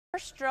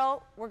First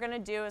drill we're going to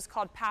do is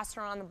called passer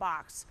on the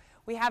box.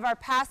 We have our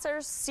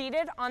passers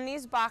seated on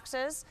these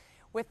boxes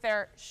with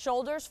their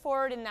shoulders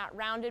forward in that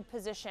rounded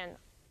position.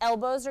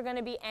 Elbows are going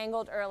to be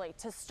angled early.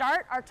 To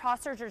start, our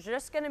tossers are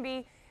just going to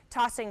be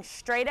tossing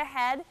straight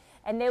ahead,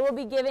 and they will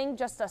be giving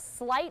just a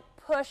slight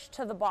push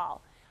to the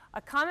ball.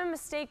 A common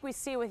mistake we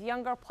see with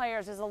younger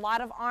players is a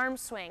lot of arm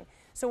swing.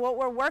 So what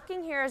we're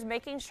working here is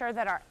making sure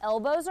that our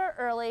elbows are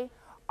early,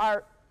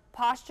 our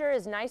posture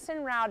is nice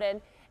and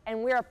rounded,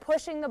 and we are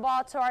pushing the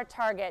ball to our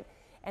target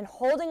and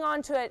holding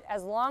on to it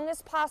as long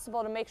as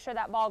possible to make sure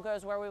that ball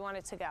goes where we want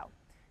it to go.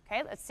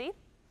 Okay, let's see.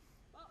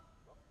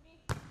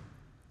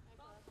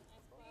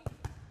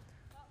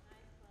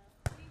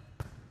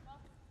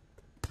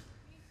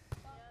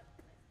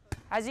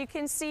 As you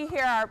can see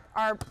here,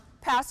 our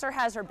passer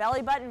has her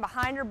belly button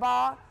behind her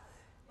ball.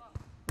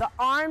 The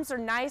arms are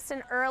nice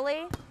and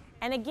early.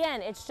 And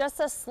again, it's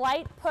just a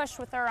slight push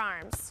with her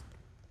arms.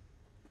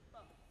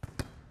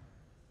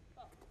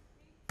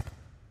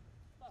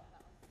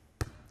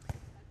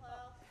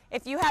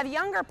 If you have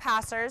younger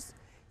passers,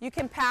 you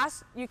can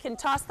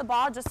toss the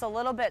ball just a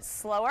little bit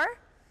slower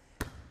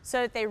so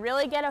that they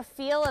really get a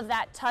feel of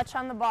that touch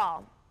on the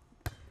ball.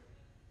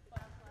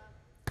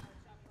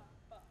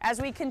 As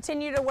we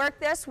continue to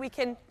work this, we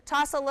can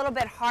toss a little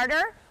bit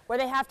harder where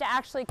they have to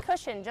actually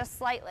cushion just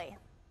slightly.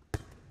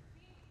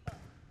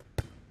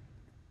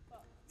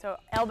 So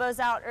elbows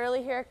out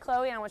early here,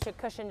 Chloe, and I want you to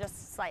cushion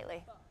just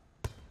slightly.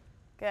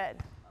 Good.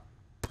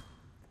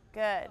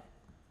 Good.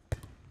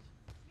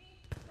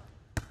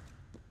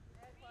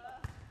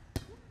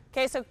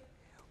 Okay, so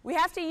we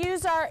have to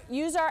use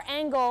our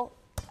angle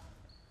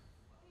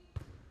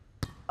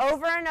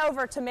over and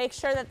over to make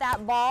sure that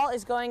that ball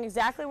is going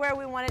exactly where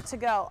we want it to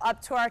go,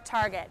 up to our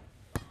target.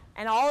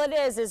 And all it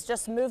is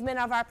just movement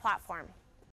of our platform.